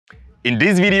In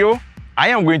this video, I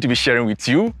am going to be sharing with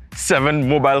you 7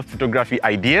 mobile photography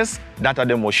ideas that are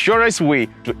the most surest way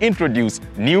to introduce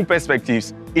new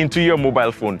perspectives into your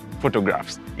mobile phone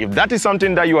photographs. If that is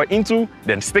something that you are into,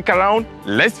 then stick around,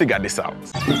 let's figure this out.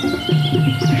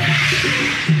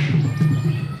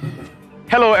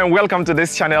 Hello and welcome to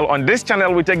this channel. On this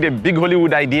channel, we take the big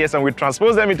Hollywood ideas and we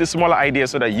transpose them into smaller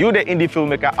ideas so that you, the indie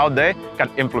filmmaker out there, can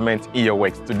implement in your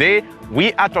works. Today,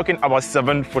 we are talking about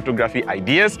 7 photography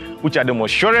ideas, which are the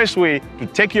most surest way to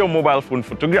take your mobile phone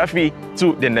photography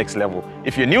to the next level.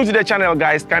 If you're new to the channel,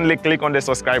 guys, kindly click on the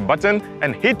subscribe button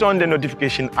and hit on the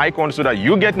notification icon so that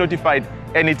you get notified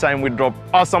anytime we drop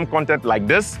awesome content like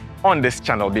this on this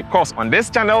channel, because on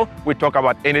this channel we talk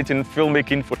about anything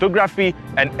filmmaking, photography,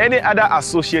 and any other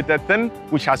associated thing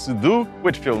which has to do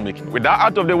with filmmaking. With that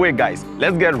out of the way, guys,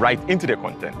 let's get right into the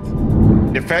content.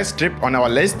 The first tip on our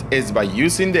list is by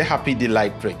using the Happy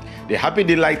Delight trick. The Happy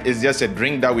Delight is just a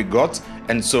drink that we got,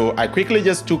 and so I quickly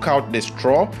just took out the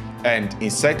straw and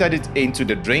inserted it into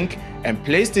the drink and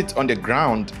placed it on the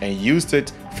ground and used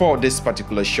it for this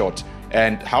particular shot.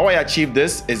 And how I achieved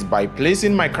this is by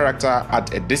placing my character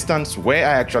at a distance where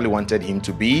I actually wanted him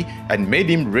to be and made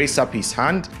him raise up his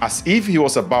hand as if he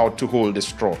was about to hold the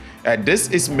straw. And this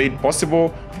is made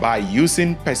possible by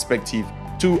using perspective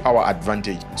to our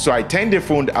advantage. So I turned the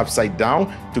phone upside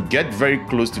down to get very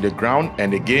close to the ground,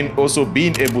 and again also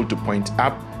being able to point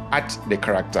up at the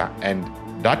character. And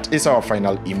that is our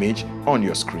final image on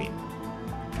your screen.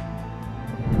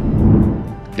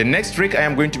 The next trick I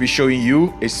am going to be showing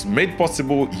you is made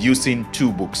possible using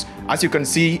 2 books. As you can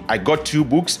see, I got 2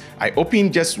 books. I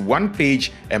opened just one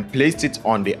page and placed it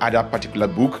on the other particular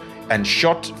book and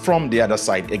shot from the other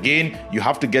side. Again, you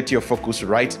have to get your focus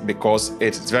right because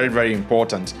it's very, very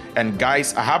important. And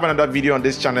guys, I have another video on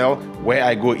this channel where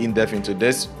I go in depth into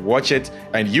this. Watch it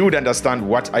and you would understand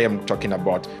what I am talking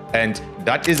about. And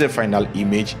that is the final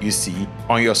image you see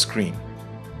on your screen.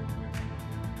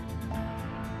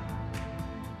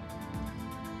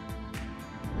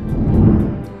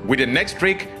 With the next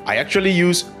trick, I actually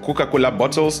use Coca-Cola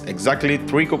bottles, exactly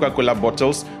 3 Coca-Cola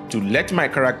bottles, to let my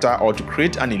character, or to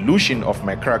create an illusion of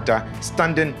my character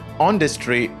standing on the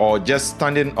tray or just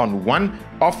standing on one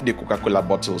of the Coca-Cola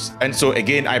bottles. And so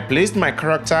again, I placed my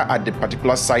character at the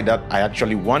particular side that I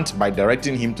actually want by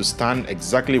directing him to stand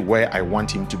exactly where I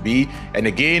want him to be. And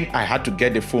again, I had to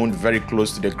get the phone very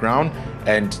close to the ground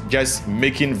and just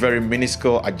making very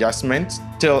minuscule adjustments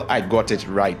till I got it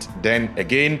right. Then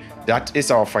again, that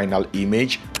is our final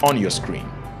image on your screen.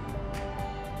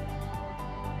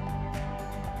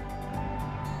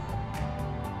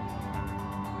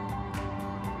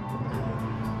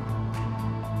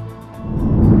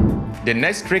 The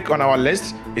next trick on our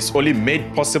list is only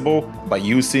made possible by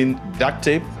using duct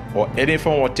tape or any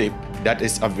form of tape that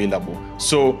is available.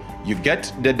 So you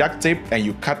get the duct tape and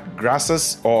you cut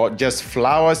grasses or just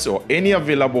flowers or any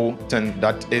available thing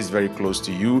that is very close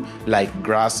to you, like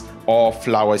grass or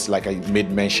flowers like I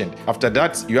made mention. After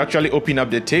that, you actually open up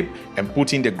the tape and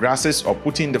put in the grasses or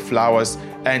put in the flowers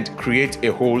and create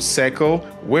a whole circle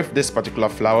with this particular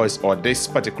flowers or this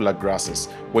particular grasses.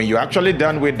 When you're actually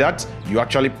done with that, you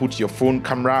actually put your phone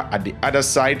camera at the other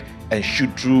side and shoot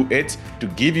through it to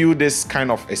give you this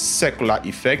kind of a circular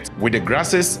effect with the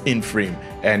grasses in frame.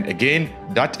 And again,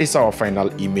 that is our final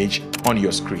image on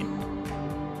your screen.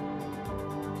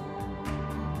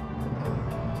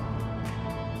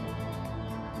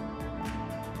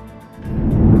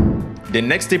 The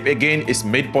next tip again is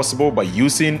made possible by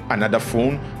using another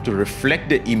phone to reflect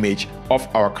the image of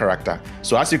our character.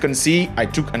 So as you can see, I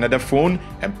took another phone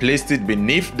and placed it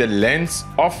beneath the lens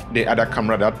of the other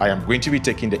camera that I am going to be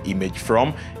taking the image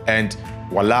from, and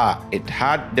voila, it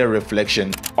had the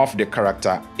reflection of the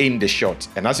character in the shot.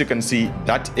 And as you can see,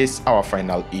 that is our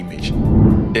final image.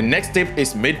 The next tip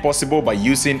is made possible by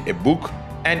using a book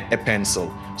and a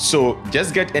pencil. So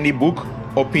just get any book,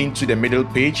 open to the middle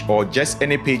page or just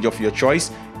any page of your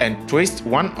choice and twist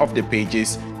one of the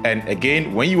pages, and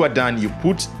again, when you are done, you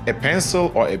put a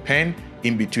pencil or a pen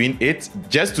in between it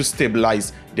just to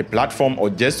stabilize the platform or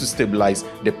just to stabilize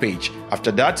the page.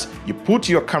 After that, you put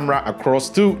your camera across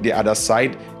to the other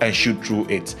side and shoot through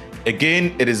it.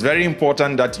 Again, it is very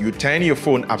important that you turn your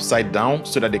phone upside down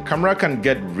so that the camera can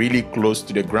get really close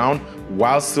to the ground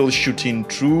while still shooting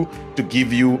through to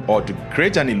give you or to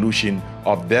create an illusion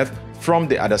of depth from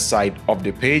the other side of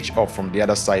the page or from the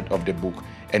other side of the book.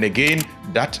 And again,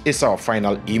 that is our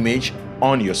final image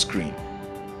on your screen.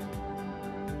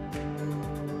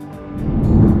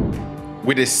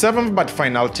 With the 7th but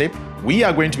final tip, we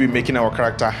are going to be making our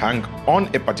character hang on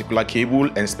a particular cable,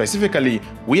 and specifically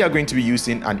we are going to be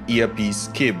using an earpiece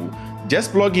cable.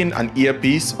 just plug in an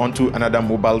earpiece onto another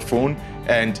mobile phone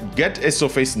and get a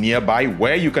surface nearby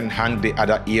where you can hang the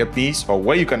other earpiece or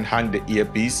where you can hang the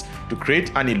earpiece to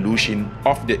create an illusion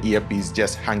of the earpiece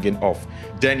just hanging off.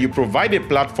 Then you provide a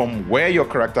platform where your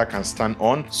character can stand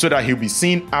on so that he'll be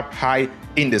seen up high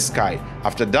in the sky.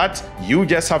 After that, you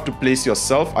just have to place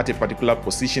yourself at a particular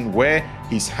position where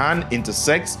his hand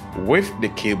intersects with the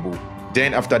cable.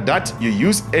 Then after that, you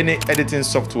use any editing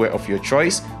software of your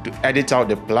choice to edit out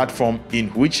the platform in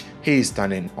which he is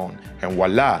standing on. And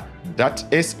voila, that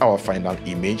is our final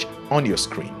image on your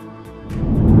screen.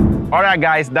 Alright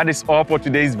guys, that is all for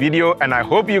today's video, and I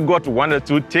hope you got 1 or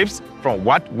 2 tips from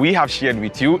what we have shared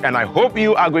with you, and I hope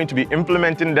you are going to be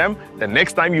implementing them the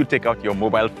next time you take out your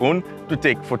mobile phone to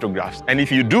take photographs. And if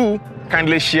you do,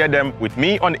 kindly share them with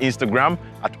me on Instagram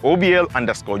at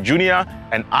OBL_Junior,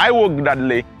 and I will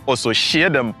gladly also share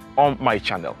them on my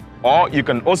channel. Or you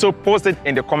can also post it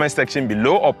in the comment section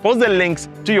below, or post the links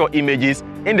to your images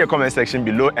in the comment section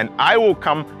below, and I will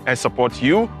come and support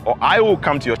you, or I will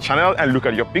come to your channel and look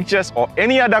at your pictures, or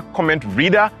any other comment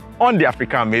reader on the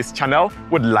Africa Amaze channel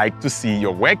would like to see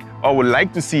your work or would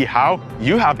like to see how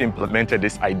you have implemented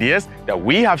these ideas that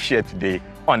we have shared today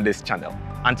on this channel.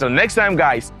 Until next time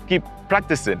guys, keep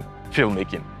practicing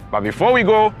filmmaking. But before we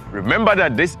go, remember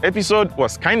that this episode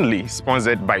was kindly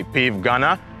sponsored by Pave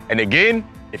Ghana. And again,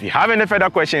 if you have any further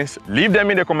questions, leave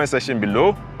them in the comment section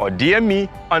below or DM me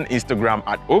on Instagram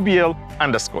at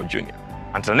OBL_Junior.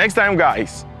 Until next time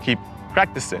guys, keep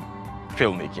practicing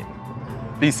filmmaking.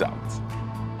 Peace out.